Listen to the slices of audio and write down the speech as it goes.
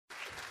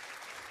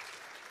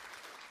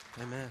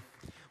Amen.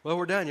 Well,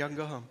 we're done. Y'all can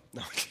go home.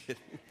 No, I'm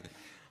kidding.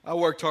 I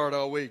worked hard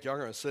all week. Y'all are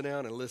going to sit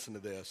down and listen to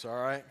this, all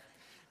right?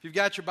 If you've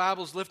got your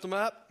Bibles, lift them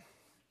up.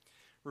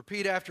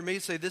 Repeat after me.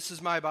 Say, this is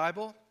my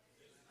Bible.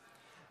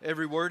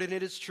 Every word in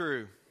it is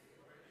true.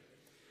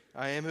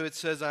 I am who it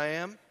says I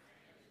am.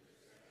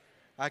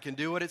 I can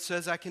do what it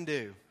says I can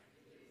do.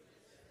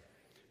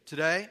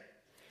 Today,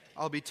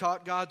 I'll be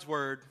taught God's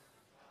Word.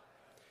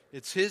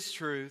 It's His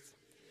truth,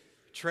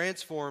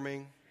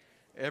 transforming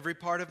every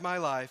part of my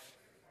life,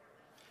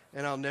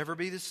 and I'll never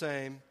be the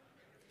same.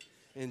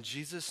 In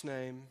Jesus'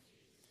 name,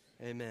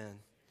 amen.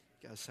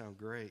 You guys sound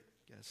great.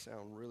 You guys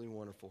sound really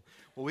wonderful.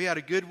 Well, we had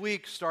a good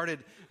week. Started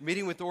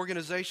meeting with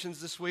organizations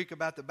this week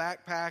about the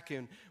backpack,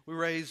 and we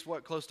raised,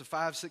 close to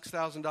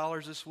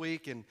 $5,000-$6,000 this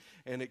week, and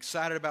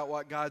excited about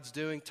what God's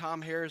doing.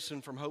 Tom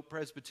Harrison from Hope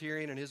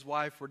Presbyterian and his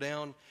wife were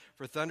down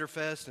for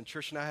Thunderfest, and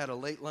Trish and I had a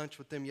late lunch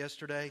with them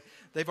yesterday.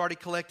 They've already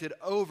collected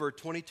over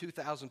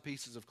 22,000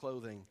 pieces of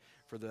clothing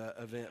for the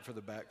event, for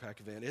the backpack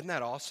event. Isn't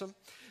that awesome?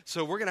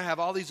 So we're going to have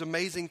all these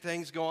amazing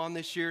things go on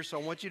this year, so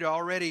I want you to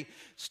already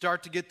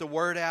start to get the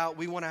word out.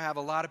 We want to have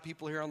a lot of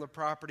people here on the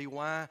property.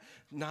 Why?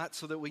 Not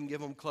so that we can give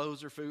them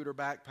clothes or food or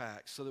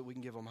backpacks, so that we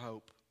can give them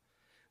hope.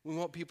 We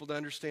want people to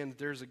understand that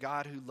there's a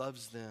God who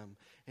loves them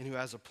and who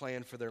has a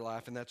plan for their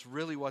life, and that's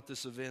really what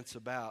this event's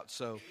about.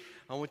 So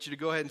I want you to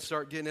go ahead and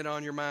start getting it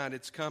on your mind.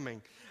 It's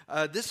coming.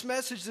 This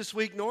message this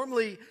week,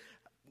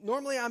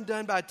 Normally I'm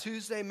done by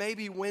Tuesday,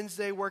 maybe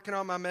Wednesday, working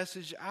on my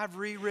message. I've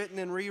rewritten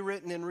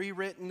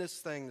this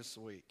thing this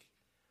week.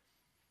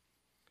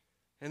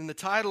 And the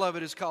title of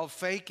it is called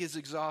Fake is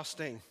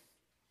Exhausting.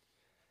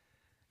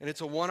 And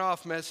it's a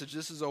one-off message.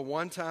 This is a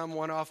one-time,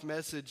 one-off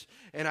message.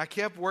 And I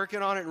kept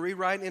working on it and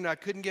rewriting it, and I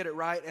couldn't get it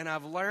right. And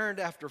I've learned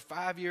after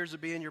 5 years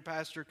of being your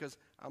pastor, because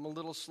I'm a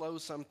little slow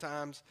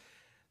sometimes,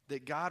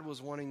 that God was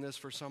wanting this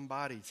for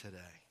somebody today.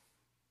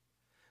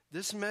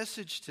 This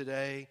message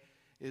today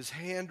is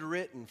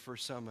handwritten for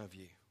some of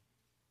you.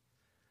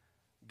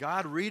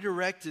 God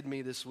redirected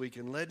me this week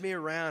and led me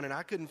around, and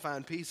I couldn't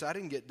find peace. I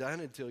didn't get done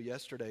until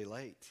yesterday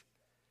late.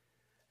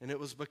 And it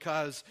was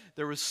because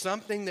there was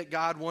something that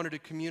God wanted to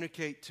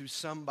communicate to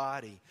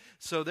somebody.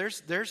 So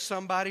there's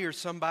somebody or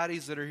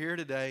somebodies that are here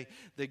today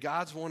that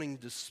God's wanting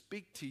to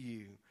speak to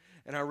you.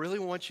 And I really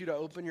want you to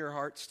open your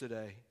hearts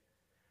today,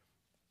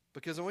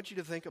 because I want you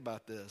to think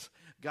about this.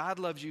 God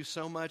loves you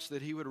so much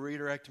that He would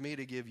redirect me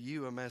to give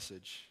you a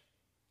message.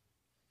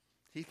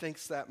 He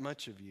thinks that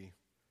much of you.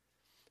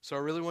 So I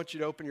really want you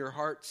to open your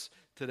hearts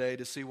today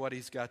to see what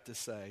He's got to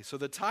say. So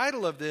the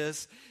title of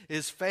this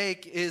is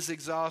Fake is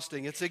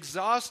Exhausting. It's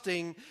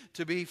exhausting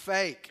to be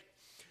fake.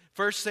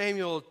 1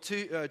 Samuel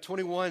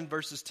 21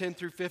 verses 10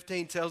 through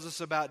 15 tells us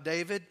about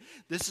David.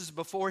 This is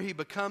before he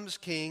becomes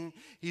king.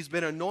 He's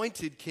been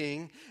anointed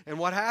king. And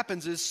what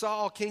happens is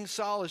King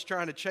Saul is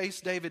trying to chase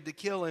David to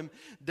kill him.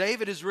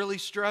 David is really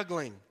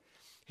struggling.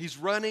 He's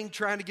running,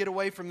 trying to get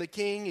away from the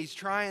king. He's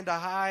trying to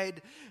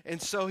hide.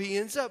 And so he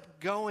ends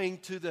up going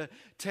to the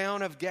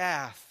town of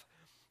Gath.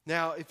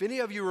 Now, if any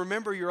of you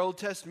remember your Old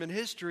Testament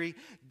history,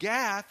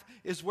 Gath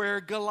is where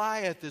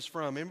Goliath is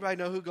from. Anybody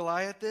know who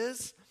Goliath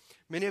is?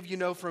 Many of you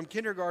know from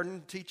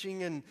kindergarten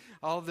teaching and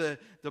all the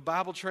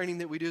Bible training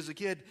that we do as a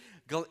kid.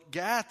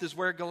 Gath is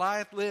where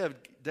Goliath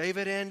lived.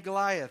 David and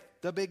Goliath,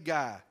 the big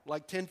guy,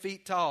 like 10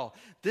 feet tall.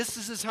 This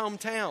is his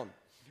hometown.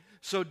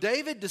 So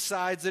David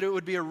decides that it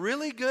would be a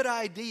really good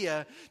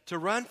idea to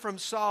run from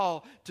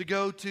Saul to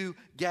go to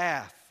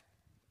Gath.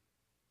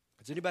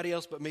 Does anybody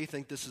else but me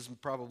think this is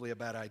probably a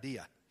bad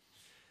idea?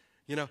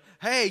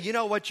 Hey, you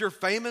know what you're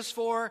famous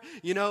for?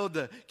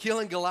 The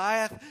killing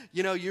Goliath?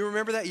 You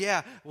remember that?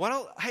 Yeah.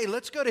 Hey,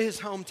 let's go to his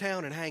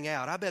hometown and hang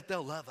out. I bet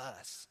they'll love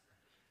us.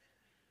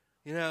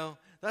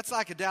 That's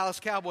like a Dallas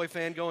Cowboy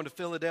fan going to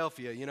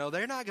Philadelphia.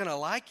 They're not going to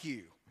like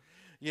you.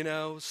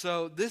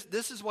 So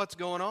this is what's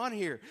going on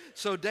here.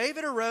 So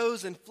David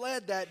arose and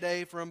fled that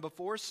day from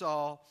before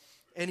Saul,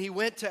 and he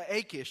went to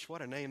Achish.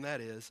 What a name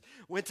that is.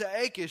 Went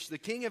to Achish, the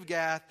king of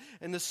Gath,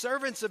 and the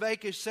servants of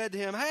Achish said to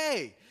him,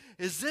 "Hey,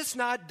 is this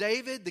not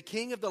David, the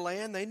king of the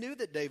land?" They knew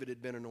that David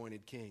had been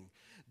anointed king.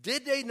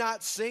 "Did they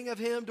not sing of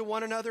him to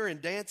one another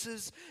in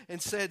dances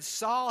and said,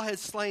 'Saul has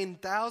slain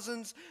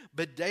thousands,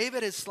 but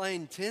David has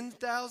slain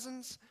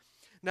 10,000s?'"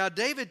 Now,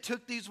 David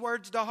took these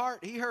words to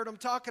heart. He heard them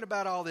talking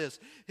about all this.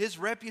 His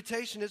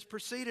reputation has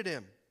preceded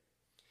him.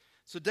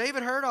 So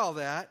David heard all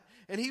that,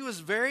 and he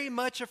was very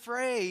much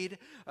afraid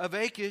of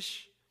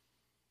Achish,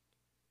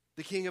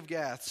 the king of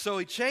Gath. So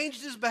he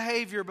changed his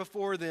behavior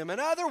before them. In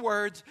other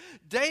words,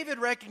 David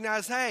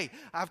recognized, hey,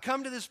 I've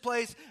come to this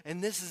place,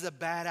 and this is a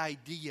bad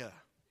idea.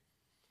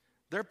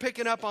 They're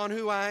picking up on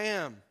who I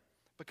am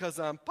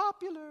because I'm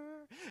popular.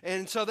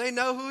 And so they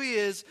know who he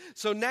is.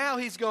 So now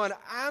he's going,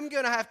 I'm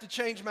going to have to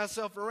change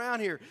myself around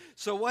here.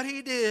 So what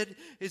he did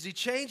is he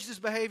changed his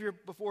behavior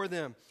before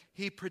them.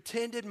 He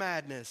pretended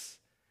madness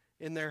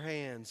in their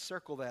hands.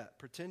 Circle that.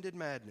 Pretended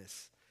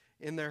madness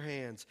in their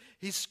hands.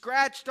 He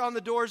scratched on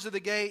the doors of the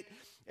gate,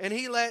 and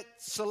he let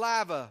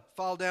saliva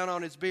fall down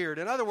on his beard.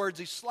 In other words,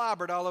 he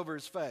slobbered all over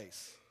his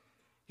face.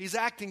 He's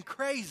acting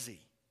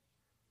crazy.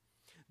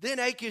 Then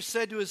Achish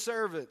said to his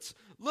servants,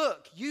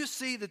 "Look, you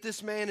see that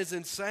this man is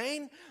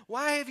insane.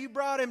 Why have you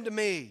brought him to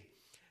me?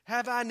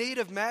 Have I need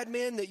of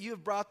madmen that you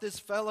have brought this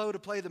fellow to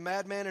play the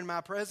madman in my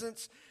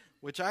presence?"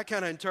 Which I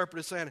kind of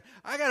interpret as saying,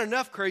 I got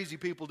enough crazy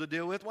people to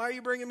deal with. Why are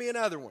you bringing me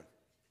another one?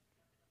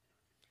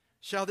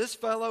 "Shall this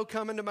fellow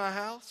come into my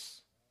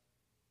house?"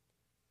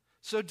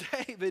 So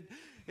David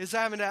is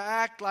having to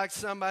act like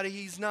somebody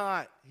he's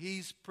not.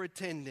 He's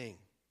pretending.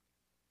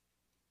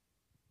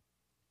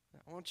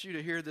 I want you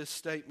to hear this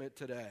statement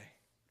today.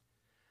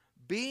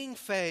 Being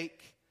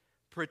fake,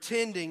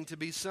 pretending to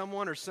be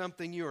someone or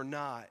something you are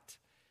not,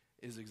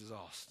 is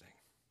exhausting.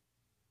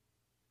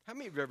 How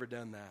many of you have ever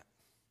done that?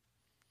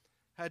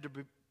 Had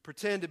to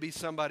pretend to be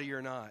somebody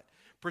you're not.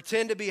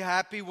 Pretend to be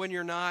happy when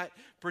you're not.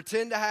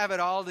 Pretend to have it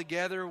all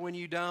together when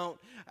you don't.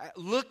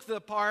 Look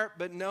the part,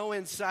 but know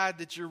inside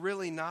that you're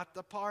really not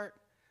the part.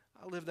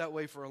 I lived that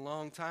way for a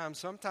long time.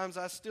 Sometimes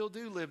I still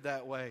do live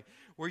that way,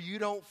 where you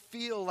don't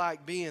feel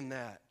like being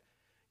that.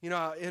 You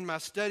know, in my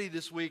study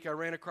this week, I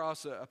ran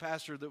across a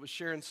pastor that was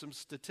sharing some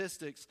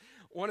statistics.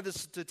 One of the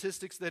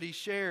statistics that he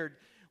shared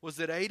was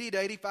that 80 to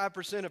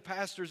 85% of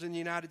pastors in the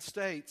United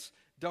States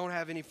don't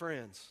have any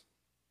friends.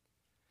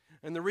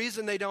 And the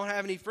reason they don't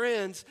have any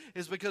friends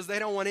is because they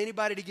don't want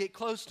anybody to get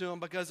close to them,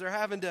 because they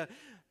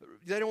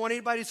don't want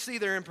anybody to see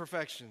their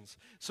imperfections.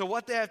 So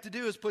what they have to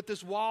do is put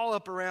this wall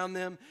up around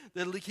them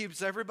that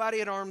keeps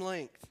everybody at arm's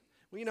length.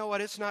 Well, you know what?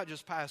 It's not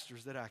just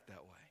pastors that act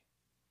that way.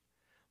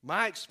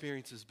 My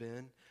experience has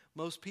been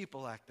most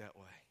people act that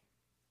way.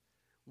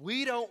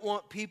 We don't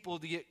want people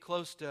to get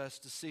close to us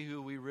to see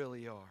who we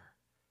really are.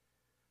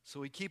 So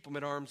we keep them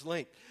at arm's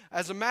length.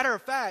 As a matter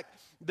of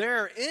fact, there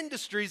are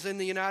industries in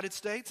the United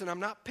States, and I'm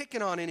not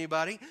picking on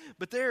anybody,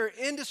 but there are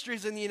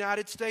industries in the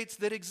United States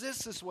that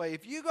exist this way.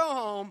 If you go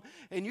home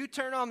and you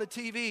turn on the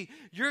TV,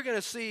 you're going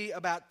to see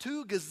about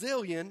 2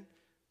 gazillion,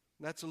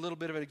 that's a little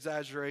bit of an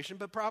exaggeration,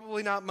 but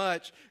probably not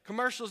much,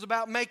 commercials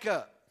about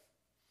makeup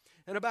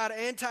and about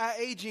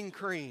anti-aging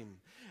cream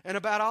and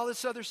about all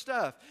this other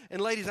stuff.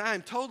 And ladies, I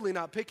am totally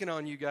not picking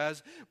on you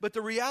guys, but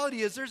the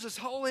reality is there's this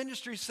whole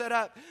industry set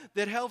up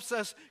that helps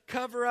us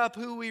cover up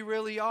who we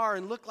really are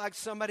and look like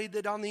somebody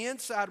that on the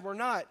inside we're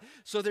not.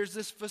 So there's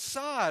this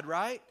facade,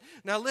 right?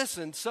 Now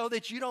listen, so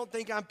that you don't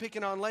think I'm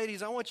picking on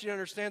ladies, I want you to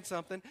understand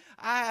something.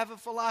 I have a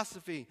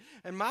philosophy,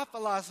 and my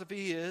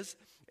philosophy is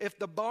if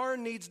the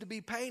barn needs to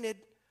be painted,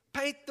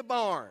 paint the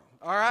barn,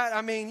 all right?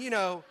 I mean,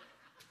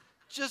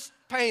 just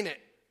paint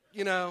it,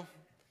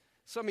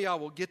 Some of y'all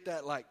will get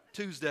that like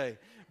Tuesday.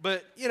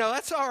 But,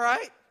 that's all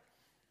right.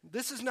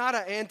 This is not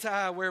an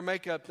anti-wear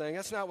makeup thing.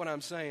 That's not what I'm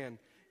saying.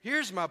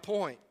 Here's my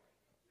point.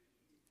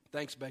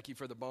 Thanks, Becky,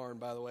 for the barn,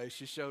 by the way.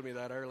 She showed me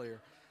that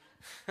earlier.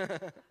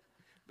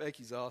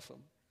 Becky's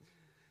awesome.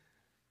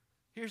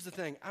 Here's the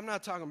thing. I'm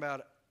not talking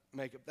about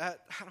makeup. That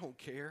I don't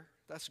care.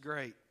 That's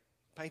great.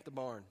 Paint the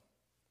barn.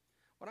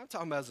 What I'm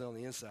talking about is on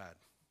the inside.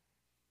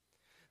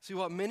 See,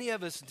 what many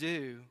of us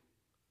do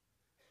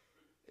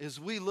is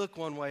we look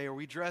one way, or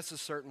we dress a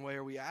certain way,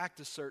 or we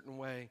act a certain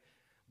way,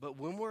 but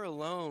when we're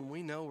alone,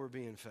 we know we're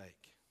being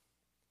fake.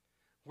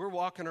 We're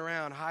walking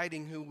around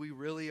hiding who we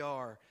really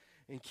are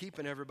and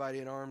keeping everybody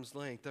at arm's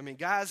length. I mean,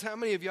 guys, how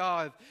many of y'all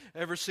have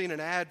ever seen an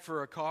ad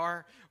for a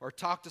car or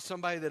talked to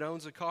somebody that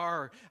owns a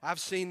car? Or I've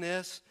seen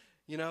this,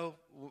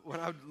 when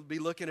I'd be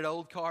looking at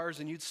old cars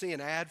and you'd see an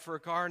ad for a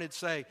car and it'd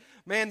say,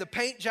 "Man, the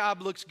paint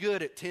job looks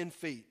good at 10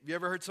 feet. Have you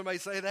ever heard somebody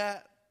say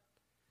that?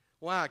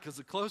 Why? Because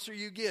the closer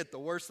you get, the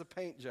worse the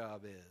paint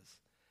job is.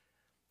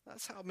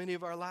 That's how many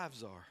of our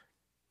lives are.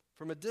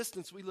 From a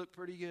distance, we look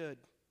pretty good.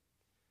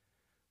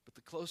 But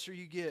the closer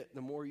you get,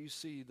 the more you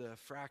see the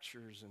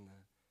fractures and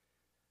the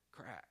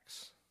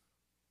cracks.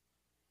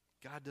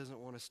 God doesn't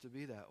want us to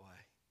be that way,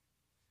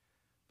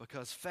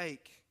 because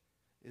fake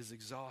is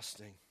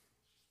exhausting.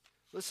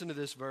 Listen to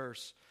this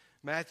verse.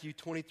 Matthew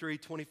 23,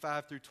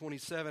 25 through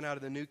 27 out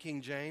of the New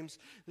King James.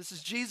 This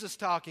is Jesus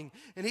talking,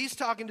 and he's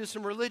talking to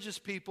some religious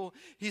people.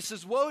 He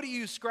says, "Woe to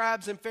you,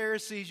 scribes and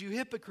Pharisees, you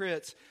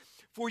hypocrites,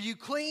 for you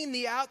clean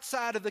the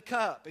outside of the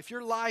cup." If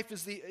your life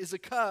is a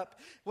cup,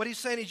 what he's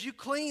saying is you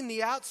clean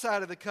the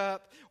outside of the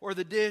cup or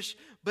the dish,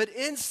 but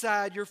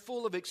inside you're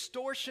full of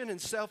extortion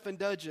and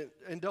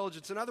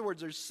self-indulgence. In other words,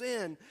 there's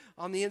sin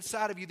on the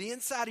inside of you. The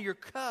inside of your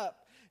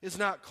cup is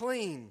not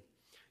clean.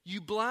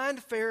 You blind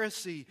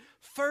Pharisee,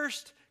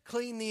 first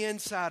clean the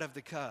inside of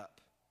the cup,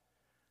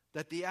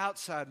 that the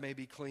outside may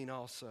be clean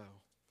also.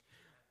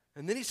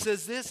 And then he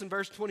says this in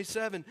verse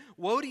 27,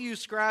 "Woe to you,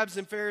 scribes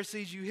and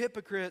Pharisees, you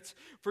hypocrites,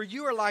 for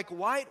you are like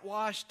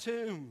whitewashed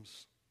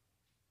tombs.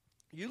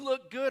 You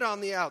look good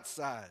on the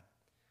outside.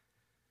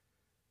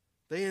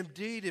 They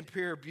indeed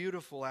appear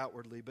beautiful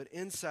outwardly, but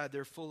inside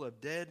they're full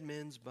of dead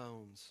men's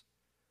bones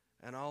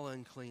and all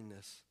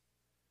uncleanness."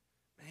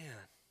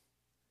 Man,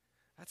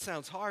 that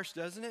sounds harsh,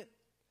 doesn't it?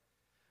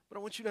 But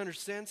I want you to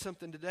understand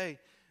something today.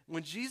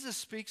 When Jesus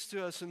speaks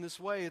to us in this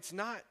way, it's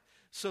not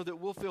so that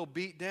we'll feel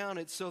beat down.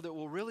 It's so that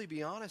we'll really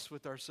be honest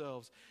with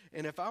ourselves.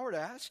 And if I were to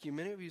ask you,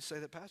 many of you say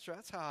that, "Pastor,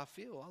 that's how I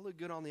feel. I look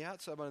good on the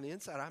outside, but on the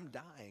inside, I'm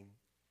dying."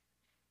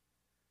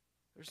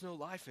 there's no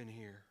life in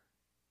here.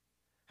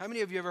 How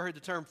many of you ever heard the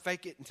term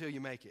fake it until you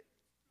make it?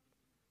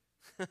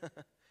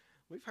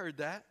 We've heard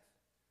that.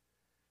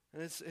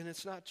 And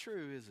it's not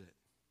true, is it?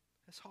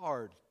 It's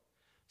hard.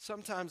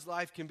 Sometimes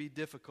life can be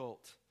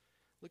difficult.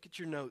 Look at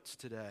your notes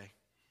today.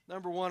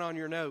 Number 1 on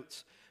your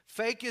notes.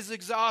 Fake is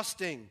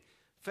exhausting.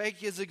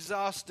 Fake is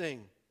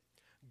exhausting.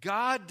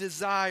 God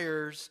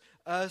desires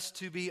us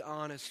to be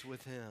honest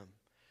with Him.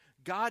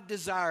 God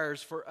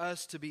desires for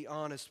us to be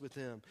honest with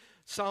Him.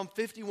 Psalm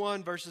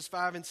 51 verses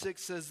 5 and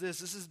 6 says this.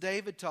 This is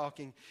David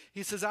talking.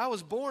 He says, I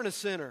was born a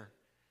sinner.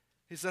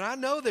 He said, I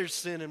know there's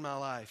sin in my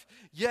life.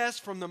 Yes,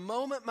 from the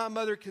moment my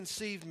mother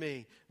conceived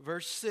me.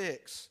 Verse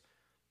 6.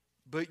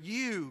 But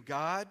you,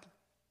 God,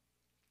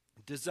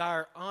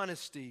 desire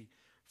honesty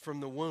from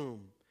the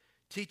womb,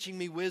 teaching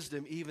me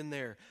wisdom even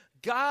there.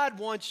 God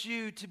wants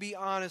you to be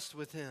honest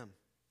with Him.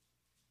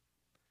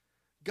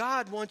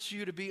 God wants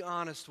you to be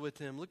honest with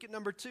Him. Look at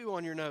number 2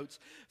 on your notes.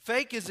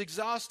 Fake is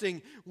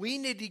exhausting. We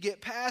need to get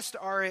past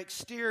our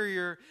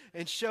exterior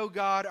and show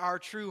God our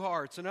true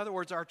hearts. In other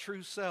words, our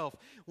true self.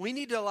 We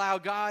need to allow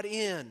God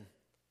in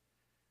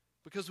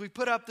because we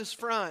put up this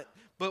front,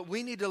 but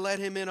we need to let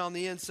Him in on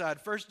the inside.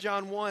 1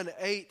 John 1,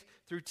 8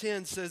 through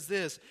 10 says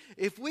this.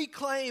 If we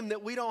claim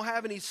that we don't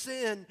have any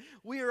sin,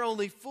 we are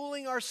only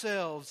fooling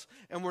ourselves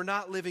and we're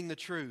not living the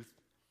truth.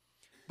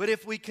 But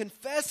if we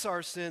confess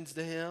our sins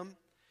to Him,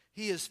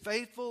 He is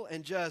faithful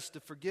and just to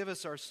forgive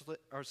us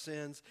our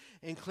sins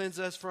and cleanse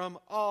us from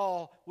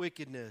all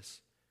wickedness.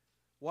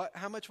 What?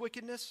 How much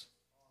wickedness?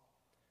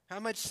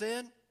 How much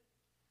sin?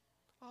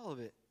 All of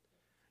it.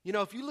 You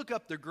know, if you look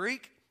up the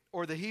Greek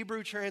or the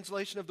Hebrew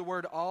translation of the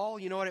word all,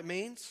 you know what it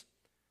means?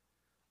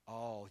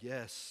 All,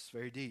 yes,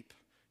 very deep.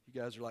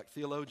 You guys are like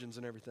theologians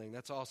and everything.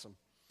 That's awesome.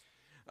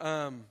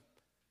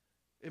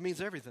 It means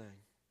everything.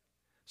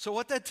 So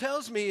what that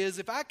tells me is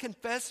if I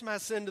confess my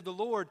sin to the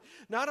Lord,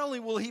 not only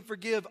will He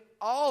forgive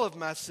all of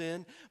my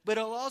sin, but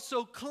He'll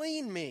also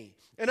clean me.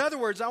 In other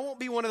words, I won't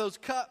be one of those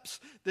cups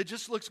that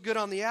just looks good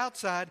on the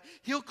outside.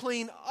 He'll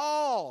clean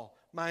all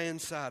my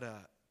inside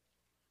up.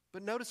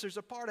 But notice there's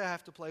a part I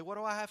have to play. What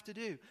do I have to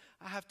do?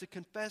 I have to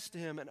confess to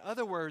Him. In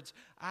other words,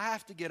 I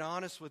have to get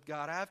honest with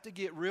God. I have to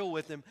get real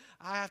with Him.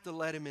 I have to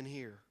let Him in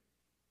here.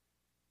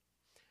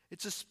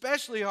 It's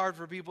especially hard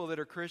for people that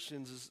are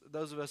Christians,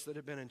 those of us that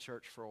have been in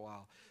church for a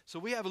while. So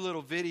we have a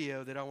little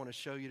video that I want to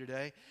show you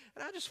today,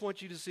 and I just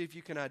want you to see if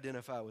you can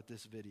identify with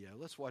this video.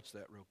 Let's watch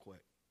that real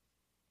quick.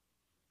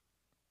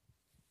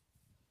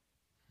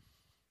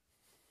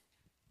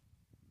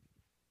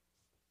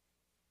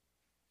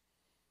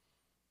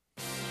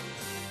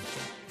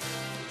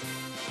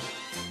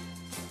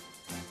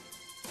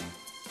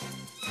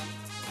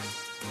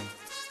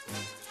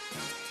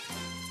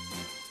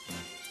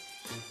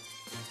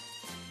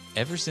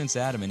 Ever since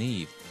Adam and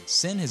Eve,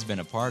 sin has been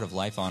a part of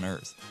life on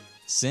earth.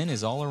 Sin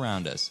is all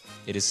around us.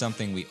 It is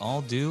something we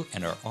all do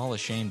and are all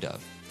ashamed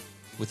of.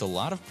 With a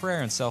lot of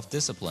prayer and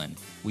self-discipline,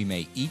 we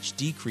may each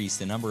decrease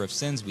the number of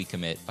sins we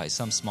commit by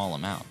some small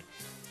amount.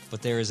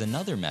 But there is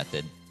another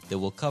method that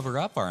will cover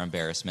up our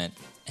embarrassment,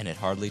 and it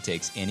hardly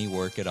takes any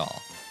work at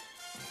all.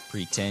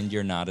 Pretend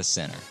you're not a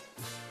sinner.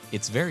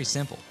 It's very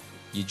simple.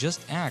 You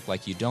just act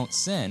like you don't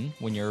sin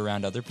when you're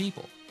around other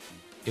people.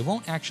 It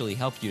won't actually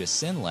help you to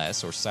sin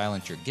less or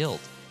silence your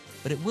guilt,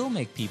 but it will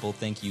make people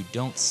think you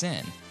don't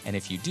sin, and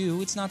if you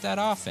do, it's not that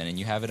often and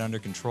you have it under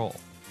control.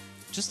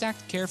 Just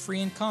act carefree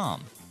and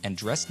calm, and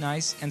dress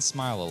nice and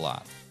smile a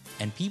lot,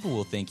 and people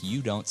will think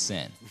you don't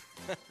sin.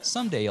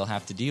 Someday you'll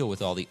have to deal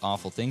with all the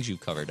awful things you've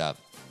covered up,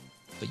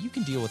 but you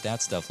can deal with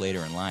that stuff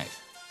later in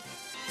life.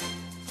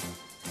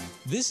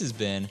 This has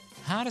been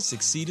How to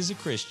Succeed as a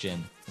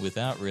Christian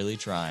Without Really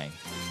Trying.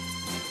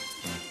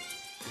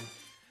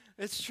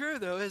 It's true,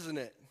 though, isn't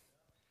it?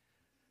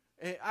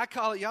 I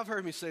call it, y'all have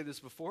heard me say this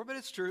before, but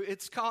it's true.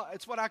 It's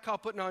what I call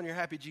putting on your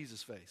happy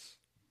Jesus face.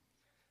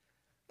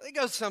 It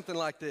goes something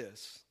like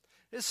this.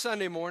 It's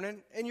Sunday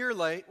morning, and you're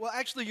late. Well,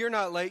 actually, you're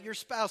not late. Your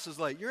spouse is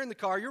late. You're in the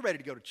car. You're ready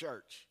to go to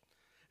church.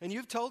 And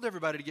you've told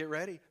everybody to get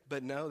ready,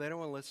 but no, they don't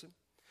want to listen.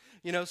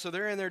 You know, so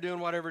they're in there doing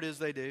whatever it is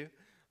they do.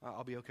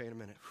 I'll be okay in a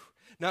minute.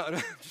 No,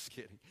 I'm just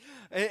kidding.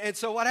 And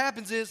so what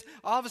happens is,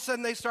 all of a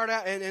sudden they start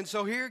out, and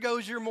so here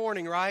goes your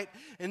morning, right?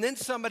 And then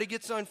somebody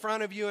gets in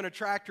front of you in a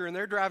tractor, and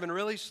they're driving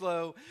really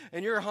slow,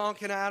 and you're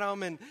honking at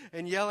them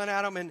and yelling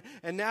at them,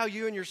 and now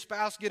you and your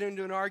spouse get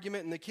into an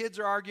argument, and the kids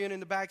are arguing in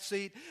the back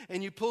seat,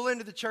 and you pull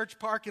into the church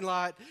parking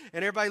lot,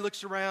 and everybody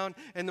looks around,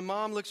 and the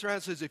mom looks around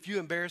and says, if you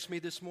embarrass me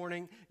this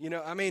morning,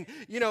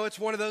 it's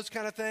one of those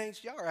kind of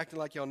things. Y'all are acting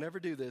like y'all never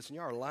do this, and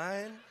y'all are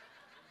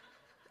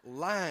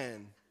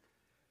lying.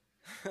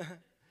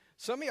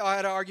 Some of y'all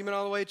had an argument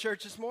all the way to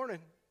church this morning.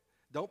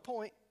 Don't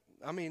point.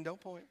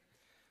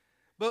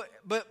 But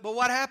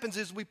what happens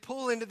is we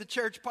pull into the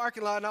church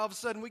parking lot, and all of a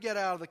sudden we get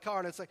out of the car,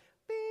 and it's like,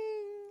 bing.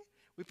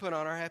 We put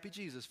on our happy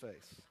Jesus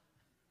face.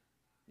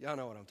 Y'all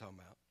know what I'm talking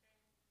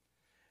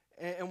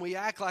about. And we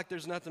act like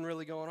there's nothing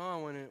really going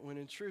on when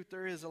in truth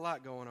there is a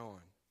lot going on.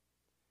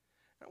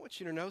 I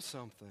want you to know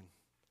something.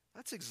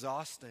 That's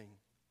exhausting.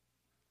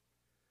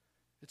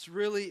 It's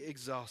really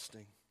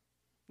exhausting.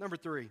 Number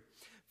 3,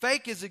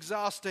 fake is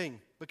exhausting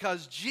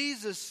because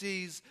Jesus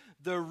sees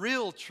the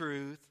real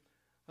truth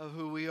of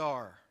who we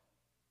are.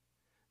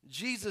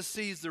 Jesus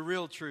sees the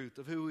real truth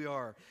of who we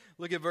are.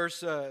 Look at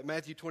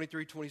Matthew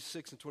 23,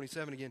 26, and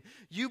 27 again.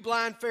 You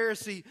blind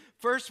Pharisee,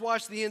 first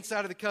wash the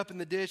inside of the cup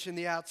and the dish, and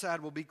the outside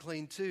will be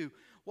clean too.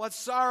 What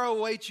sorrow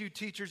awaits you,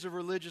 teachers of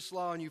religious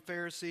law, and you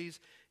Pharisees,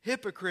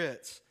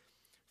 hypocrites!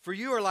 For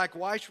you are like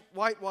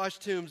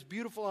whitewashed tombs,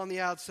 beautiful on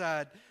the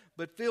outside,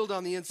 but filled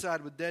on the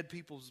inside with dead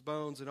people's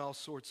bones and all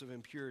sorts of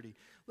impurity.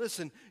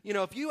 Listen,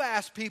 if you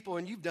ask people,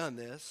 and you've done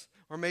this,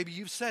 or maybe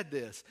you've said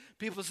this,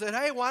 people said,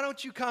 hey, why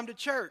don't you come to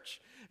church?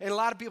 And a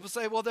lot of people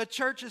say, well, the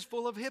church is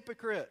full of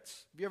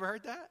hypocrites. Have you ever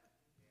heard that?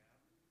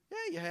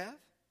 Yeah, you have.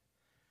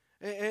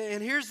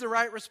 And here's the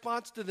right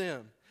response to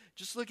them.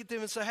 Just look at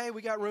them and say, hey,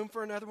 we got room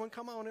for another one.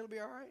 Come on, it'll be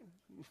all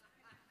right.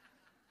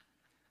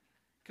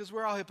 Because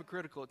we're all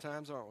hypocritical at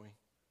times, aren't we?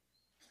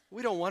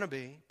 We don't want to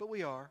be, but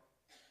we are.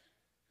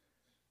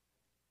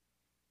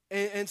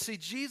 And see,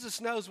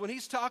 Jesus knows when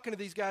he's talking to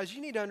these guys, you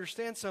need to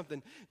understand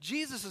something.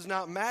 Jesus is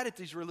not mad at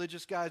these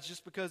religious guys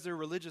just because they're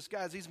religious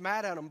guys. He's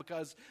mad at them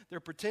because they're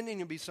pretending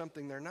to be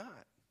something they're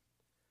not.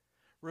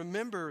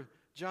 Remember,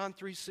 John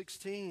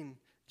 3:16,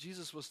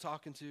 Jesus was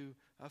talking to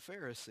a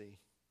Pharisee.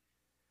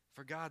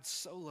 For God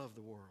so loved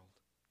the world,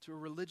 to a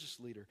religious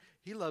leader.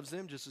 He loves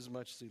them just as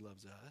much as he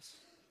loves us.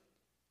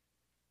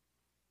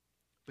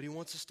 But he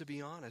wants us to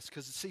be honest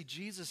because, see,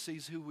 Jesus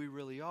sees who we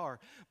really are.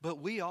 But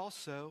we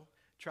also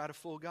try to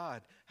fool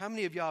God. How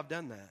many of y'all have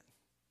done that?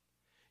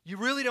 You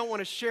really don't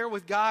want to share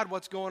with God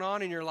what's going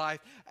on in your life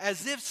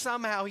as if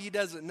somehow he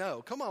doesn't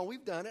know. Come on,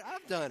 we've done it.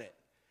 I've done it.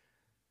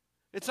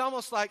 It's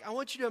almost like, I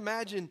want you to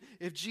imagine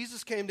if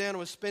Jesus came down and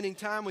was spending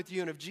time with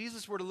you, and if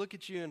Jesus were to look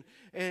at you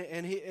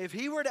if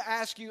he were to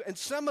ask you, and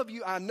some of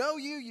you, I know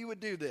you would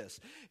do this.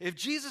 If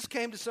Jesus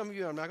came to some of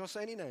you, I'm not going to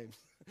say any names.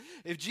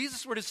 If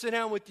Jesus were to sit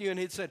down with you and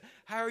he'd said,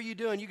 how are you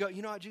doing? You go,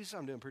 you know what, Jesus,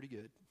 I'm doing pretty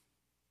good.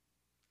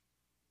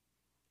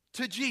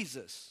 To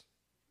Jesus.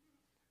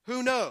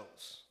 Who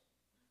knows?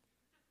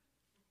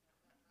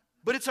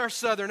 But it's our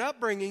southern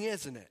upbringing,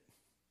 isn't it?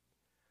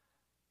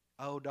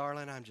 Oh,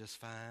 darling, I'm just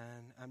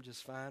fine. I'm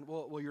just fine.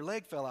 Well, your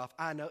leg fell off.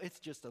 I know, it's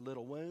just a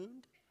little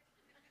wound.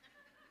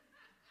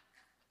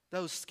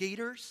 Those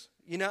skeeters,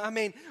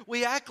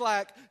 we act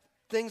like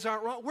things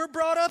aren't wrong. We're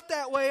brought up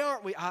that way,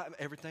 aren't we?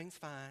 Everything's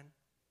fine.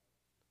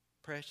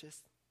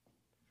 Precious.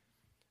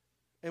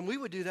 And we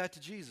would do that to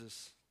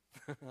Jesus.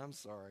 I'm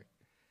sorry.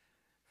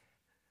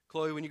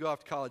 Chloe, when you go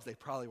off to college, they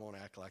probably won't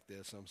act like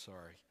this. I'm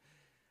sorry.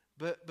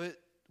 But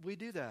we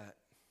do that.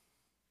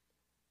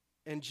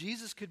 And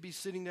Jesus could be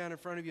sitting down in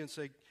front of you and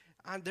say,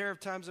 there are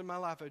times in my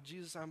life,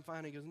 Jesus, I'm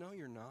fine. He goes, no,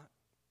 you're not.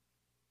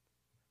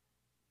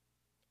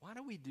 Why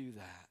do we do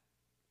that?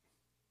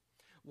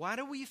 Why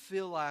do we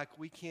feel like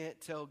we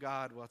can't tell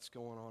God what's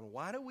going on?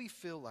 Why do we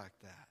feel like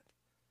that?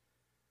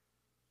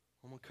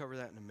 I'm going to cover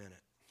that in a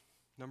minute.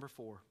 Number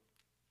 4.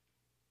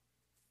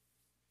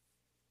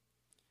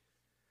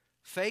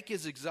 Fake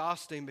is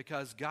exhausting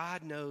because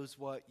God knows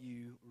what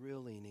you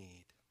really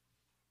need.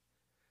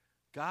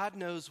 God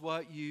knows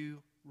what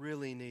you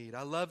really need.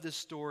 I love this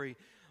story.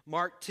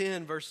 Mark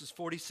 10, verses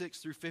 46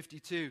 through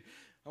 52.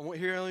 Let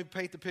me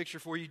paint the picture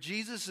for you.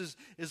 Jesus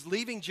is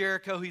leaving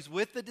Jericho. He's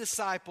with the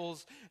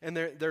disciples, and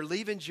they're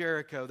leaving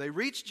Jericho. They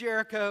reached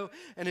Jericho,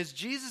 and as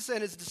Jesus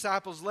and his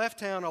disciples left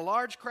town, a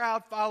large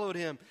crowd followed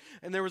him.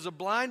 And there was a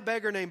blind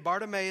beggar named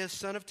Bartimaeus,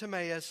 son of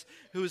Timaeus,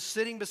 who was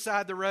sitting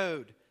beside the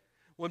road.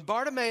 When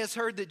Bartimaeus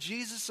heard that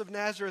Jesus of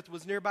Nazareth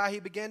was nearby, he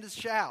began to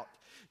shout,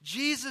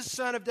 Jesus,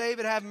 son of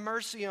David, have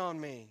mercy on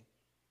me.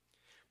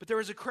 But there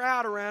was a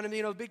crowd around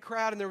him, a big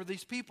crowd, and there were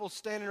these people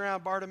standing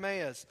around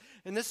Bartimaeus.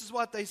 And this is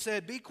what they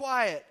said, be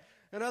quiet.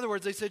 In other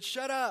words, they said,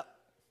 shut up.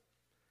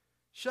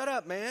 Shut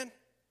up, man.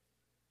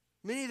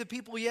 Many of the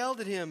people yelled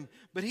at him,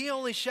 but he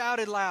only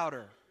shouted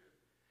louder.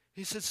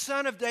 He said,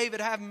 Son of David,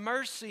 have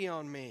mercy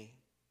on me.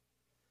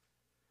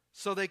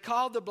 So they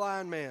called the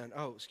blind man.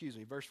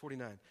 Verse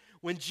 49.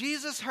 When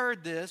Jesus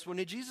heard this,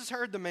 when Jesus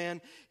heard the man,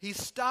 he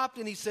stopped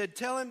and he said,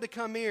 tell him to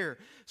come here.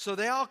 So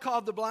they all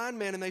called the blind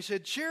man and they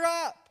said, cheer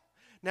up.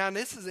 Now,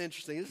 this is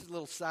interesting. This is a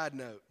little side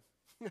note.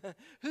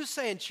 Who's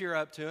saying cheer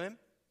up to him?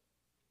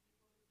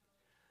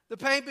 The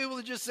pain people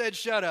that just said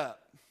shut up.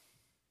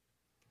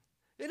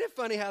 Isn't it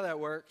funny how that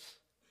works?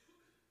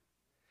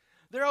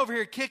 They're over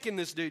here kicking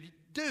this dude.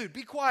 Dude,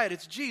 be quiet.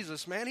 It's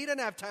Jesus, man. He doesn't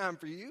have time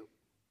for you.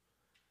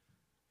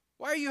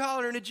 Why are you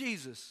hollering at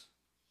Jesus?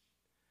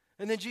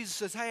 And then Jesus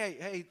says,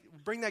 hey,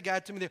 bring that guy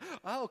to me there.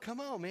 Oh, come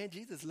on, man.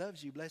 Jesus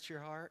loves you. Bless your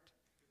heart.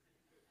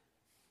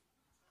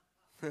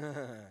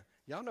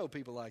 Y'all know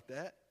people like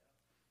that.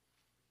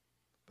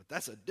 But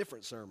that's a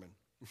different sermon.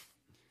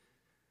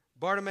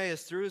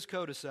 Bartimaeus threw his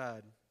coat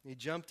aside. He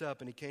jumped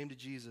up and he came to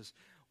Jesus.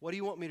 What do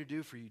you want me to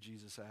do for you,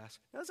 Jesus asked.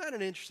 Now, is that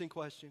an interesting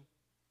question?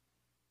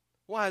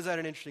 Why is that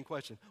an interesting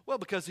question? Well,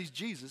 because he's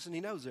Jesus and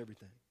he knows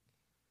everything.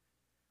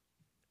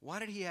 Why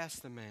did he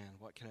ask the man,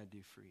 what can I do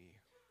for you?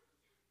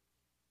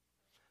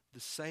 The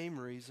same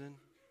reason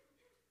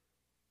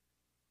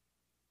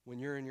when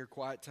you're in your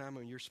quiet time,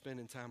 when you're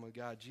spending time with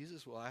God,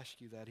 Jesus will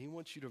ask you that. He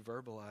wants you to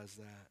verbalize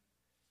that.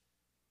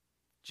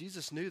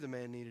 Jesus knew the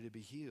man needed to be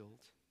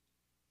healed.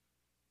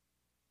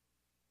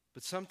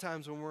 But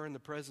sometimes when we're in the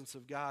presence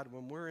of God,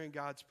 when we're in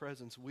God's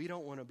presence, we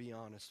don't want to be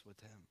honest with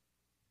Him.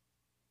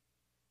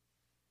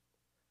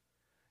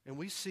 And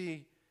we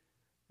see,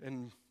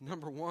 in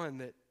number one,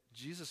 that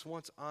Jesus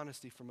wants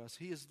honesty from us.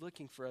 He is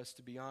looking for us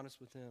to be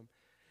honest with Him,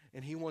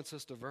 and He wants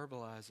us to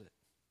verbalize it.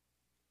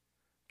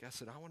 God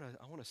said, I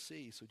want to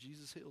see, so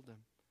Jesus healed him.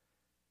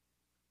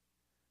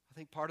 I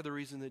think part of the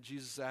reason that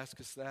Jesus asked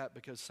us that,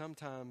 because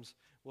sometimes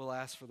we'll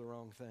ask for the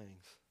wrong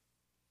things.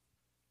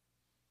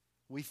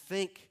 We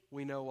think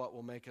we know what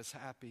will make us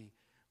happy,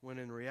 when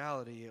in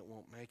reality it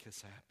won't make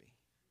us happy.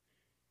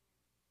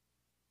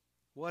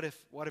 What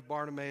if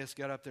Bartimaeus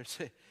got up there and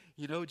said,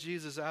 you know,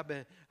 Jesus, I've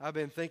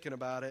been thinking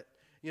about it.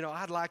 You know,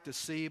 I'd like to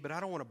see, but I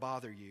don't want to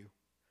bother you.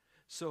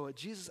 So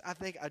Jesus, I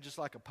think I'd just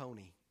like a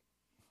pony.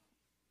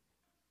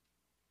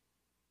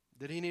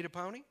 Did he need a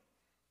pony?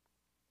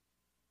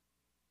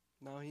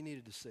 No, he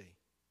needed to see.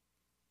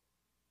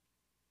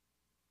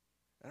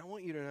 And I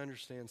want you to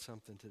understand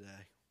something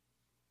today.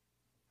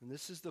 And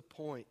this is the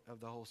point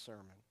of the whole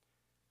sermon.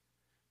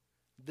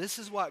 This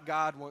is what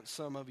God wants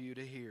some of you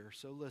to hear,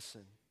 so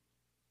listen.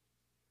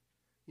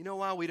 You know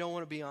why we don't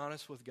want to be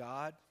honest with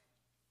God?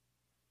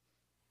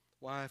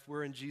 Why, if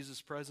we're in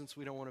Jesus' presence,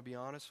 we don't want to be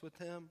honest with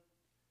Him?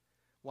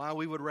 Why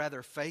we would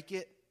rather fake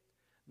it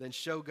than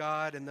show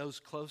God and those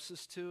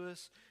closest to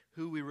us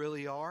who we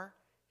really are?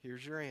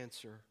 Here's your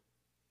answer.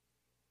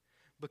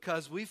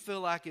 Because we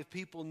feel like if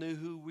people knew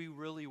who we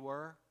really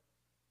were,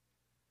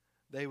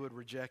 they would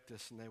reject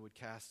us and they would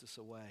cast us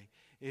away.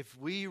 If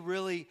we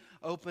really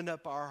opened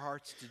up our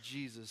hearts to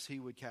Jesus, He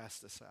would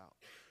cast us out.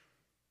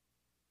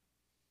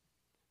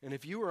 And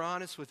if you were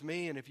honest with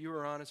me and if you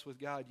were honest with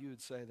God, you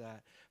would say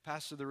that.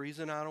 Pastor, the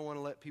reason I don't want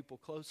to let people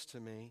close to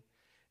me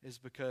is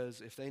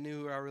because if they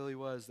knew who I really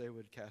was, they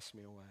would cast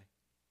me away.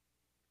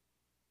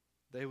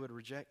 They would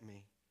reject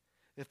me.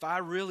 If I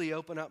really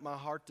open up my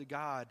heart to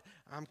God,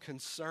 I'm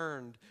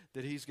concerned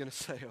that He's going to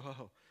say,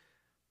 oh,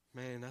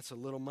 man, that's a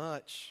little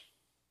much.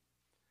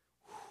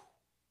 Whew.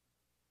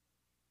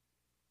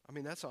 I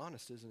mean, that's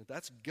honest, isn't it?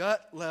 That's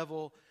gut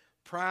level,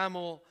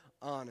 primal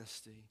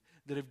honesty.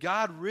 That if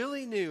God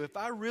really knew, if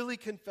I really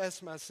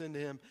confessed my sin to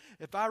Him,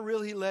 if I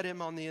really let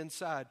Him on the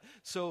inside,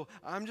 so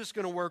I'm just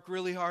going to work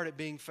really hard at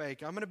being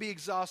fake. I'm going to be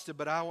exhausted,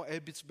 but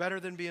it's better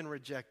than being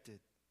rejected.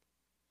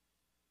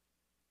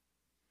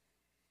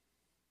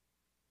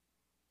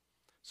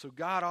 So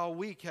God all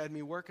week had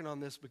me working on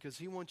this because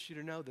He wants you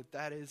to know that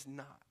that is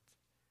not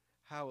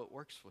how it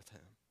works with Him.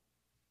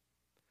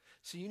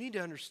 So you need to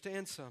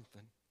understand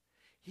something.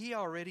 He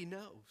already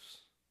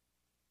knows.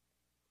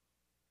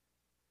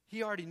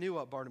 He already knew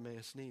what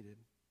Bartimaeus needed.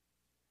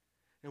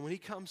 And when He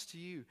comes to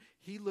you,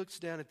 He looks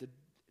down at the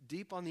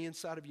deep on the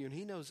inside of you and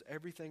He knows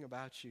everything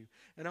about you.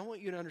 And I want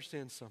you to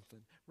understand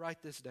something.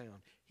 Write this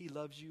down. He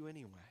loves you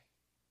anyway.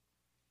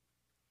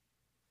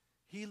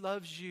 He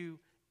loves you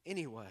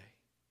anyway.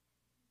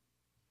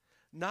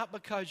 Not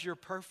because you're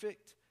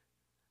perfect,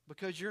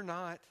 because you're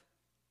not.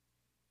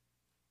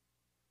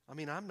 I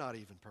mean, I'm not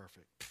even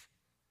perfect.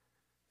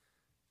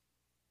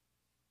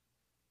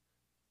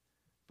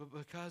 But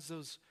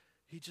because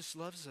He just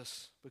loves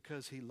us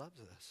because He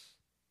loves us.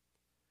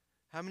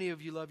 How many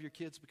of you love your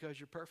kids because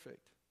you're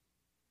perfect?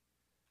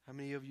 How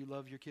many of you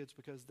love your kids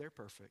because they're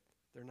perfect?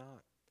 They're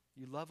not.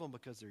 You love them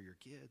because they're your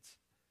kids.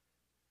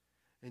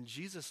 And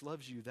Jesus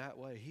loves you that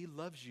way. He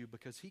loves you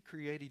because He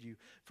created you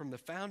from the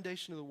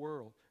foundation of the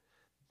world.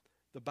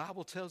 The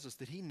Bible tells us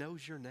that He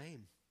knows your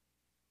name.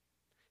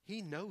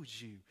 He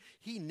knows you.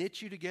 He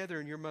knit you together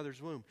in your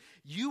mother's womb.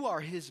 You are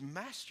His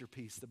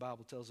masterpiece, the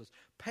Bible tells us.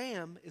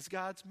 Pam is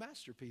God's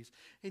masterpiece.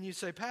 And you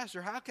say,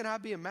 Pastor, how can I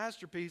be a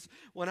masterpiece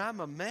when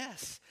I'm a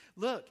mess?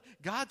 Look,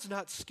 God's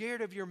not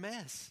scared of your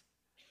mess.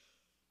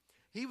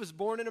 He was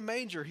born in a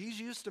manger. He's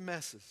used to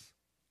messes.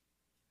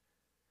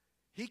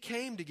 He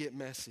came to get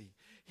messy.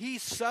 He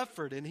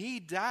suffered and He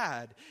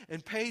died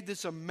and paid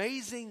this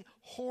amazing,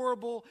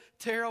 horrible,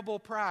 terrible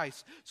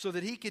price so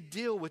that He could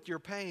deal with your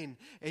pain.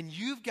 And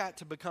you've got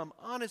to become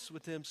honest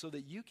with Him so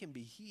that you can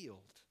be healed.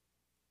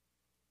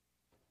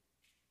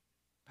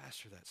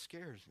 Pastor, that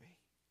scares me.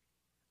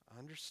 I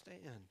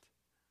understand.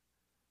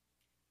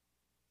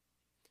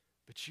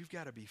 But you've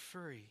got to be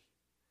free.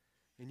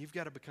 And you've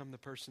got to become the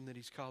person that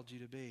He's called you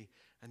to be.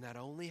 And that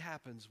only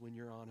happens when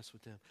you're honest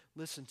with Him.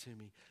 Listen to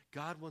me.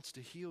 God wants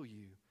to heal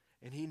you.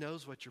 And He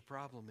knows what your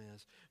problem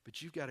is.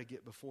 But you've got to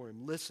get before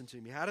Him. Listen to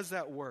me. How does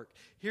that work?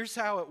 Here's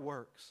how it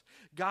works.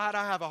 God,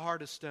 I have a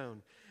heart of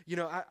stone. You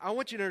know, I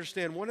want you to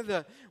understand, one of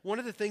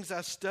the things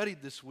I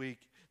studied this week,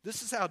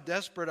 this is how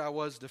desperate I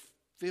was to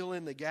fill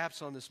in the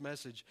gaps on this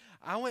message.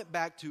 I went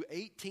back to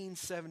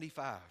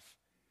 1875.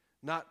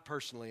 Not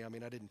personally. I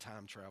mean, I didn't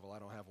time travel. I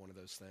don't have one of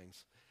those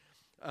things.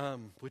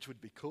 Which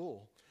would be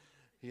cool,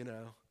 you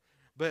know.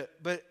 But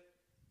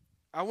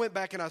I went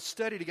back and I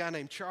studied a guy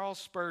named Charles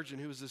Spurgeon,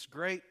 who was this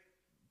great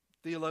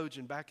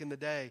theologian back in the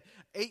day,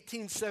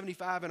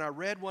 1875, and I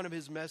read one of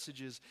his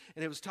messages,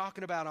 and it was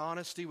talking about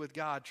honesty with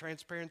God,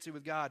 transparency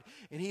with God,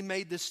 and he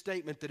made this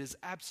statement that is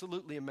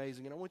absolutely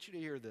amazing, and I want you to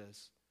hear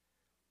this.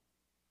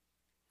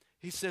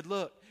 He said,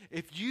 look,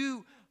 if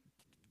you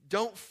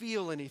don't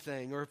feel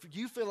anything, or if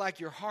you feel like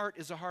your heart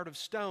is a heart of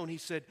stone, he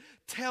said,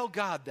 tell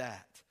God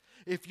that.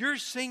 If you're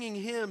singing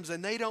hymns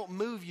and they don't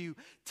move you,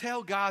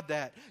 tell God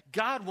that.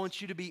 God wants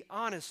you to be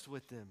honest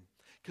with them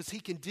because he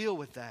can deal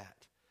with that.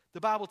 The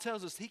Bible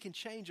tells us he can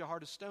change a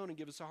heart of stone and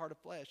give us a heart of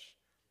flesh.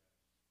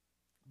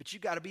 But you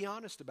got to be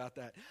honest about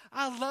that.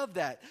 I love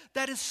that.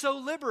 That is so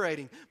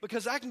liberating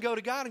because I can go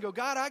to God and go,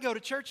 God, I go to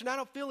church and I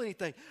don't feel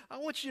anything. I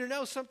want you to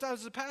know sometimes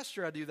as a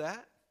pastor I do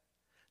that.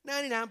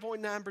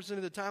 99.9%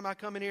 of the time I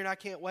come in here and I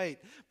can't wait.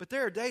 But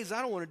there are days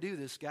I don't want to do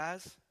this,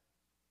 guys.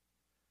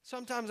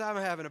 Sometimes I'm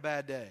having a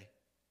bad day.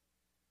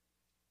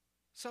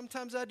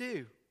 Sometimes I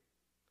do.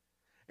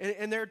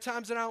 And there are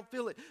times that I don't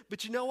feel it.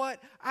 But you know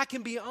what? I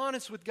can be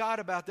honest with God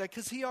about that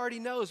because he already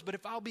knows. But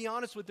if I'll be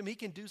honest with him, he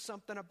can do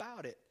something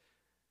about it.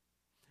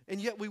 And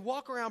yet we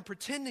walk around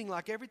pretending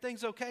like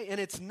everything's okay, and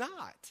it's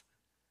not.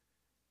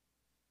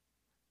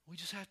 We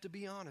just have to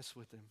be honest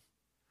with him.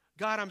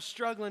 God, I'm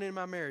struggling in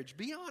my marriage.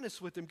 Be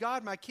honest with him.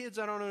 God, my kids,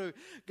 I don't know.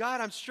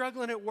 God, I'm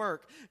struggling at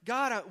work.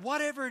 God,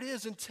 whatever it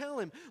is, and tell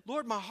him,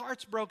 Lord, my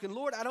heart's broken.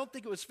 Lord, I don't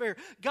think it was fair.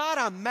 God,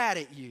 I'm mad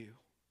at you.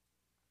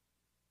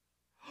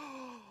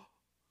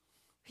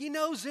 He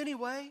knows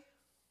anyway.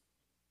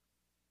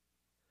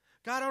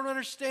 God, I don't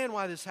understand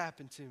why this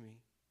happened to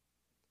me.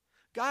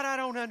 God, I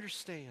don't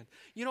understand.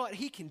 You know what?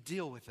 He can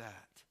deal with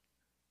that.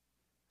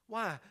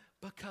 Why?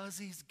 Because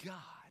he's God.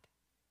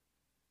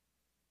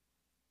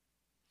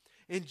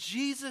 And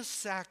Jesus'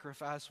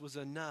 sacrifice was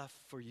enough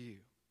for you.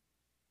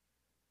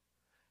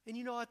 And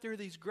you know what? There are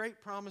these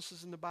great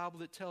promises in the Bible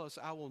that tell us,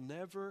 I will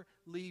never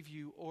leave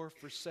you or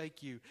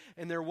forsake you.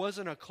 And there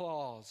wasn't a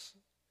clause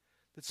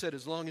that said,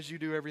 as long as you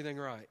do everything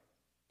right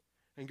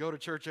and go to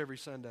church every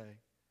Sunday.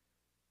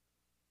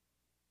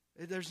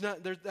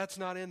 That's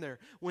not in there.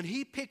 When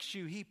he picks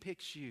you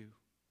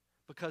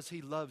because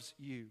he loves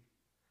you.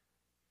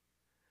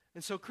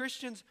 And so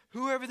Christians,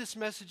 whoever this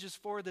message is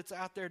for that's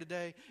out there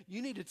today,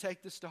 you need to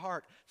take this to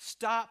heart.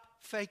 Stop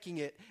faking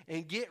it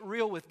and get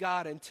real with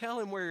God and tell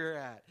him where you're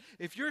at.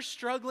 If you're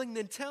struggling,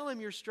 then tell him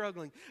you're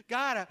struggling.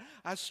 God,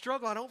 I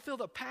struggle. I don't feel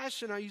the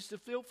passion I used to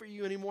feel for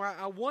you anymore.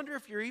 I wonder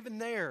if you're even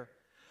there.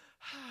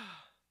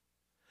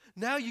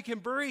 Now you can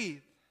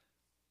breathe.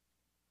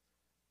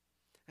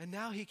 And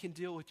now he can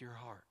deal with your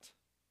heart.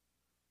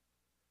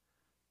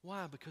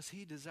 Why? Because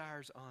he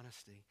desires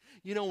honesty.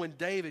 You know, when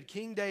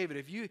King David,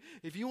 if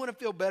you want to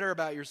feel better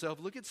about yourself,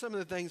 look at some of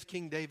the things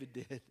King David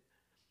did.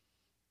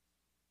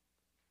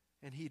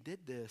 And he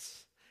did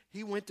this.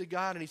 He went to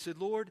God and he said,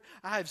 Lord,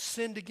 I have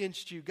sinned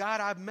against you. God,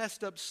 I've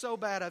messed up so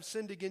bad. I've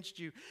sinned against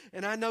you.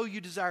 And I know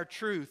you desire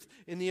truth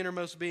in the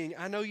innermost being.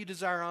 I know you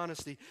desire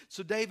honesty.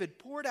 So David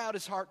poured out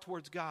his heart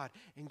towards God,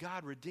 and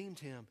God redeemed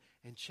him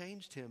and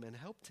changed him and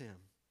helped him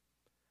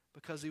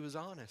because he was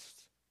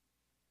honest.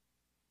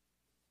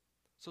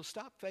 So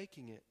stop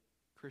faking it,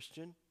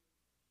 Christian.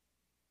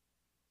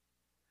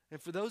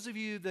 And for those of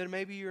you that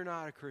maybe you're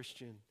not a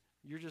Christian,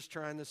 you're just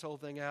trying this whole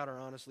thing out, or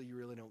honestly you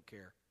really don't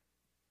care.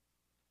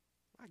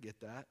 I get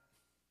that.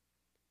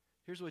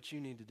 Here's what you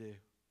need to do.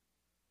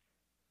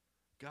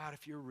 God,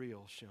 if you're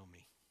real, show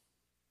me.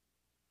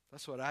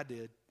 That's what I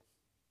did.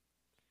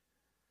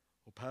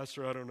 Well,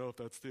 Pastor, I don't know if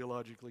that's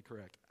theologically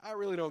correct. I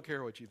really don't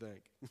care what you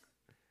think.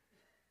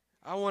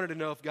 I wanted to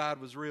know if God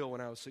was real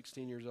when I was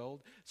 16 years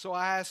old. So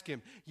I asked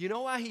him, you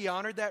know why he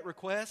honored that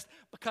request?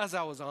 Because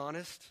I was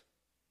honest.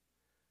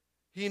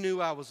 He knew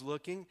I was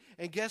looking.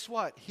 And guess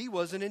what? He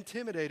wasn't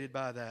intimidated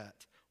by that.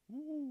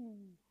 Ooh.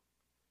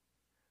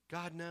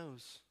 God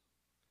knows.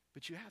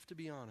 But you have to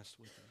be honest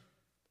with him.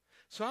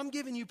 So I'm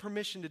giving you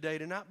permission today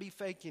to not be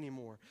fake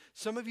anymore.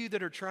 Some of you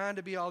that are trying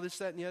to be all this,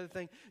 that, and the other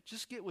thing,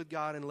 just get with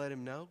God and let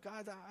him know.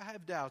 God, I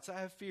have doubts. I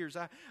have fears.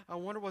 I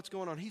wonder what's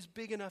going on. He's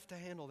big enough to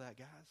handle that,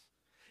 guys.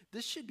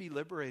 This should be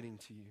liberating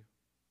to you.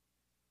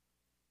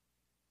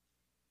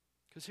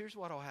 Because here's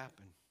what will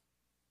happen.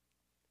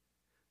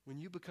 When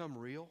you become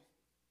real,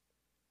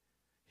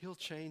 he'll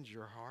change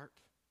your heart.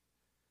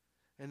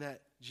 And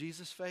that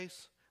Jesus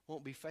face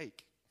won't be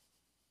fake.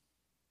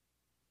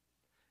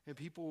 And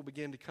people will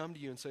begin to come to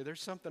you and say,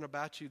 there's something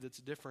about you that's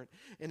different.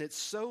 And it's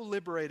so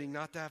liberating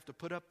not to have to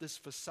put up this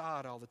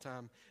facade all the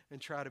time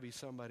and try to be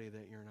somebody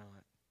that you're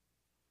not.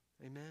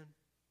 Amen?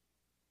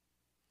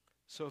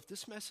 So if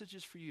this message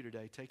is for you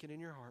today, take it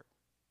in your heart.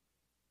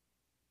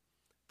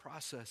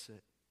 Process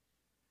it.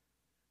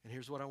 And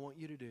here's what I want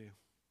you to do.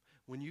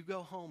 When you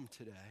go home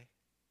today,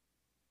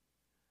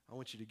 I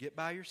want you to get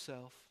by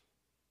yourself.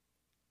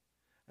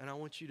 And I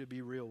want you to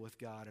be real with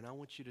God. And I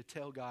want you to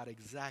tell God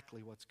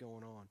exactly what's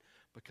going on.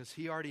 Because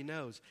he already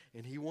knows.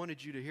 And he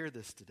wanted you to hear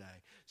this today.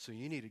 So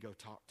you need to go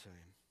talk to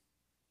him.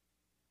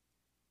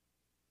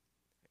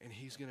 And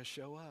he's going to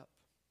show up.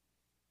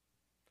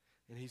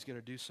 And he's going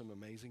to do some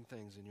amazing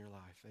things in your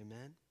life.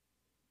 Amen?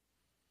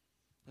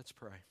 Let's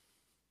pray.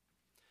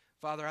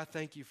 Father, I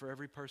thank you for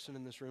every person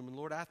in this room. And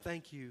Lord, I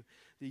thank you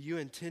that you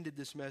intended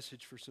this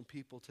message for some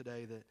people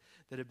today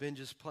that have been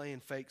just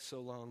playing fake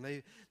so long.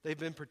 They've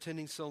been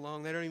pretending so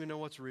long, they don't even know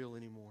what's real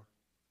anymore.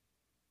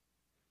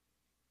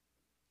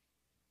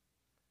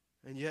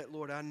 And yet,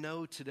 Lord, I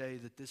know today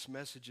that this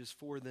message is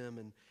for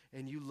them,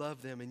 and you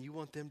love them, and you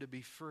want them to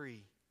be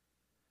free.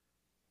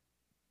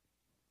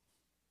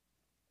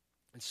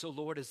 And so,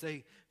 Lord, as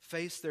they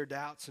face their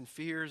doubts and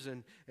fears,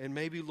 and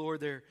maybe,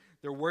 Lord, they're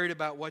worried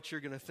about what you're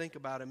going to think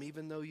about them,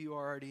 even though you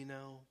already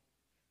know,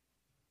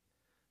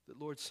 that,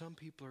 Lord, some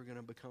people are going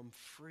to become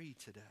free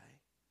today.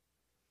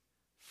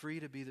 Free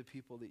to be the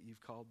people that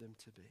you've called them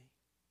to be.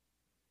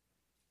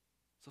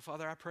 So,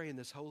 Father, I pray in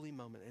this holy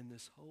moment,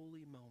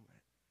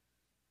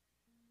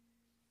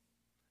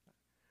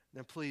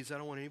 now, please, I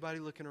don't want anybody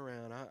looking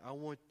around. I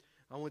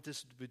want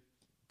this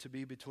to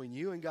be between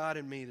you and God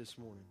and me this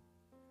morning.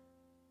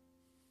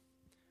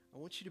 I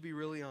want you to be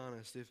really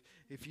honest.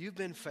 If you've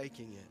been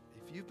faking it,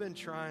 if you've been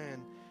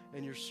trying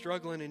and you're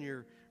struggling in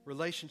your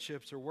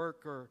relationships or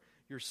work or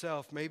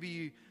yourself, maybe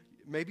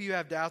you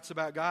have doubts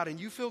about God and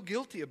you feel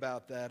guilty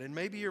about that, and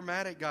maybe you're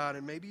mad at God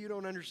and maybe you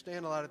don't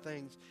understand a lot of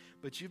things,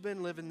 but you've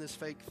been living this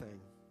fake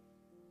thing.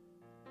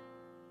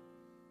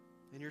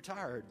 And you're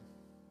tired.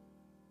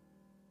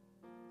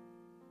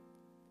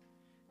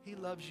 He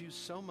loves you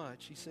so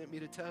much, He sent me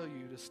to tell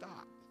you to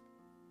stop.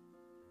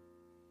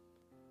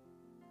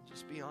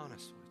 Just be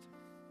honest with Him.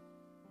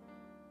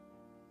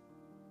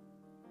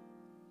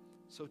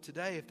 So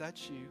today, if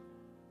that's you,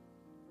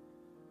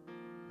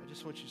 I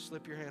just want you to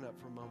slip your hand up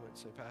for a moment and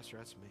say, Pastor,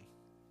 that's me.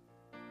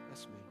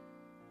 That's me.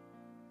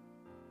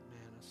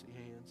 Man, I see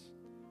hands.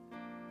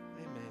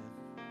 Amen.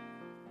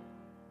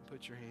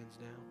 Put your hands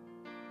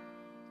down.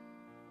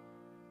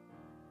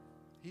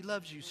 He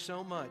loves you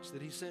so much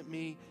that He sent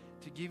me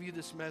to give you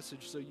this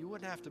message so you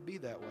wouldn't have to be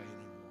that way anymore.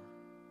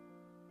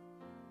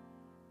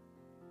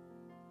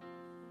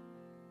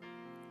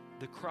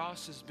 The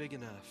cross is big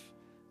enough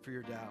for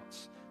your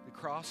doubts. The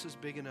cross is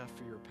big enough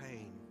for your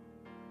pain.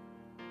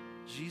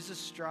 Jesus'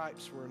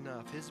 stripes were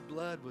enough. His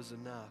blood was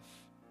enough.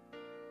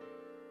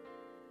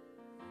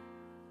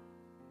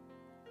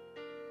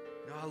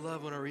 You know, I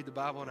love when I read the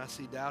Bible and I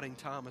see doubting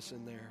Thomas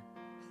in there.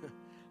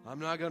 I'm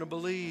not going to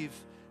believe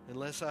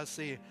unless I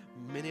see it.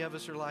 Many of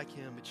us are like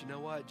him, but you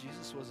know what?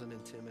 Jesus wasn't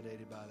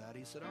intimidated by that.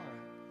 He said, all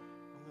right,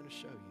 I'm going to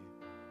show you.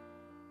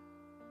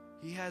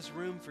 He has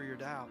room for your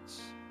doubts.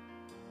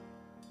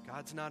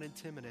 God's not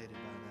intimidated by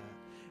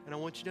that. And I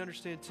want you to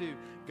understand too,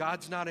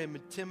 God's not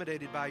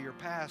intimidated by your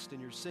past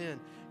and your sin.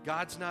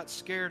 God's not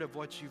scared of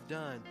what you've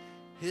done.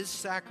 His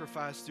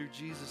sacrifice through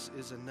Jesus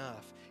is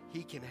enough.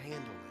 He can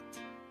handle it.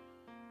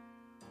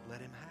 Let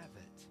Him have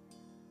it.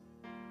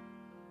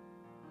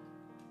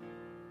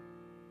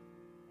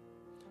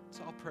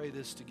 So I'll pray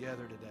this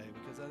together today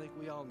because I think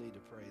we all need to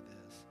pray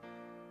this.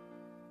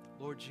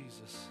 Lord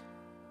Jesus,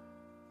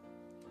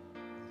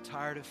 I'm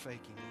tired of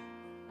faking it.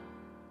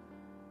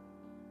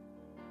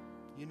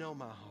 You know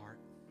my heart.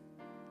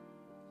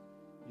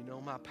 You know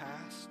my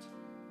past.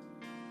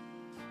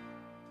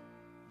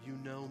 You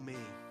know me.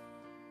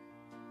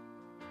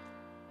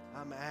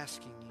 I'm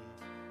asking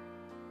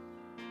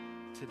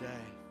you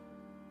today,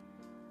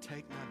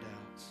 take my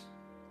doubts.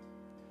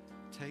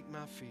 Take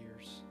my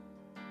fears.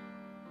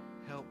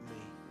 Help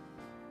me.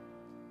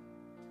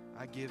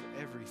 I give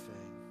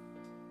everything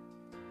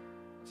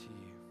to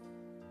you.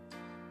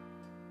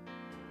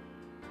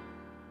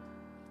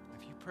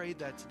 If you prayed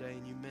that today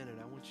and you meant it,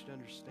 I want you to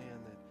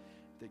understand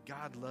that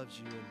God loves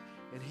you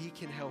and He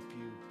can help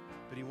you,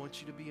 but He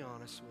wants you to be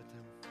honest with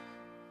Him.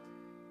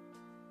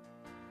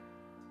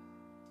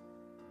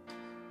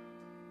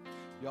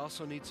 You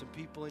also need some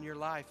people in your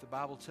life. The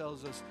Bible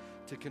tells us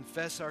to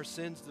confess our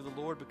sins to the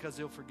Lord because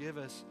He'll forgive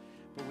us.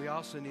 But we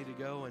also need to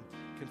go and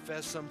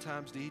confess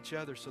sometimes to each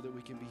other so that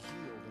we can be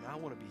healed. And I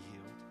want to be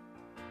healed.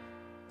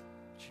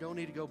 But you don't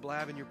need to go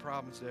blabbing your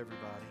problems to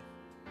everybody.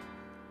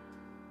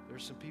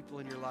 There's some people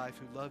in your life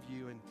who love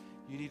you, and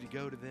you need to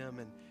go to them,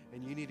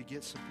 and you need to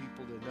get some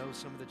people to know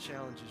some of the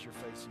challenges you're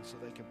facing so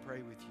they can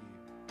pray with you.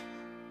 If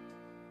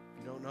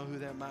you don't know who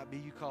that might be,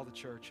 you call the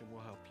church and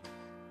we'll help you.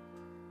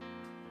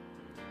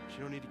 But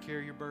you don't need to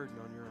carry your burden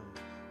on your own.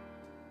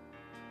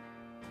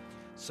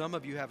 Some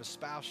of you have a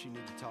spouse you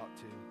need to talk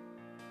to.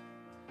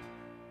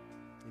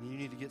 And you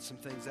need to get some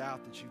things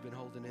out that you've been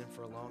holding in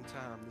for a long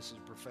time. This is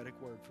a prophetic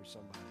word for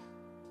somebody.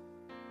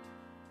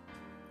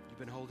 You've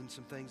been holding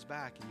some things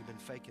back and you've been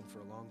faking for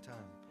a long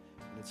time.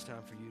 And it's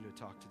time for you to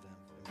talk to them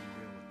and be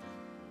real with them.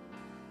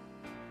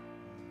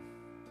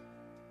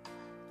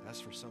 That's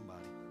for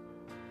somebody.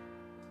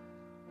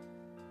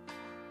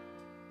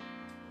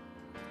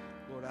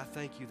 Lord, I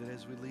thank you that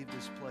as we leave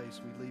this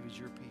place, we leave as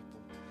your people.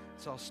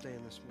 Let's all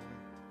stand this morning.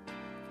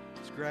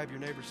 Let's grab your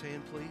neighbor's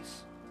hand,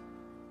 please.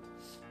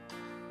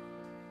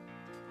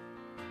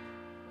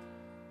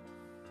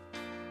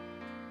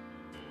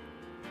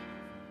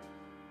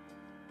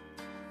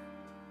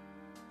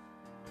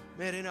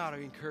 Man, it ought to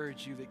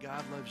encourage you that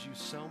God loves you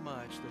so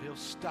much that He'll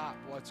stop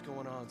what's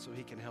going on so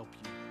He can help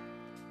you.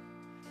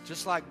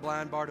 Just like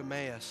blind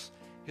Bartimaeus,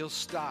 He'll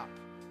stop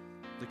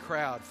the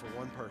crowd for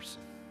one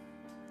person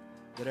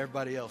that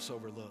everybody else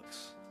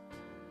overlooks.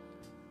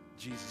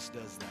 Jesus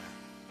does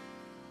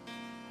that.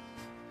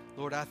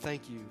 Lord, I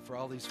thank you for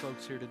all these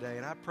folks here today.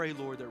 And I pray,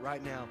 Lord, that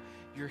right now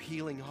you're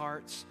healing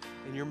hearts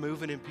and you're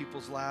moving in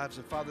people's lives.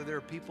 And Father, there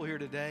are people here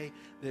today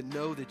that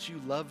know that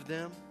you love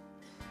them.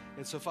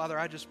 And so, Father,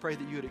 I just pray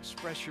that you would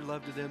express your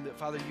love to them, that,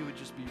 Father, you would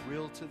just be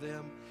real to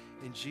them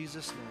in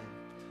Jesus'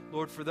 name.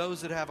 Lord, for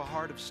those that have a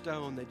heart of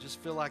stone, that just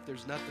feel like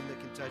there's nothing that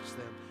can touch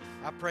them,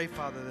 I pray,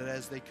 Father, that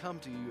as they come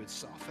to you, you would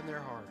soften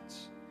their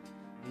hearts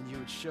and you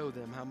would show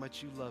them how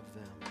much you love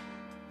them.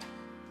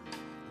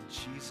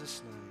 In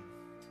Jesus'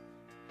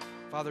 name.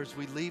 Father, as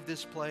we leave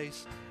this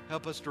place,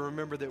 help us to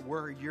remember that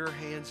we're your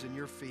hands and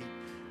your feet.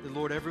 That,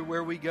 Lord,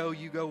 everywhere we go,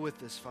 you go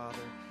with us, Father,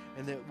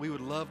 and that we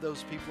would love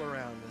those people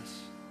around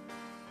us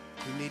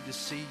who need to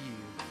see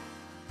you.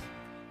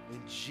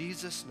 In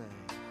Jesus'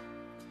 name.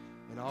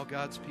 And all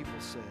God's people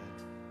said,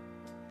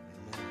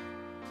 amen.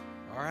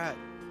 All right.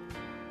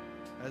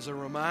 As a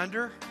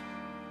reminder,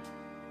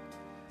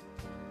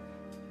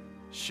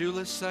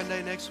 shoeless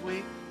Sunday next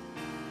week.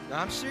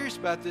 Now, I'm serious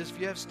about this. If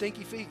you have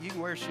stinky feet, you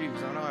can wear shoes.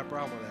 I don't have a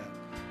problem with that.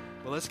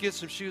 But let's get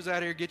some shoes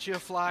out here. Get you a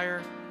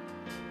flyer.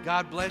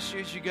 God bless you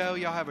as you go.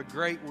 Y'all have a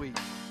great week.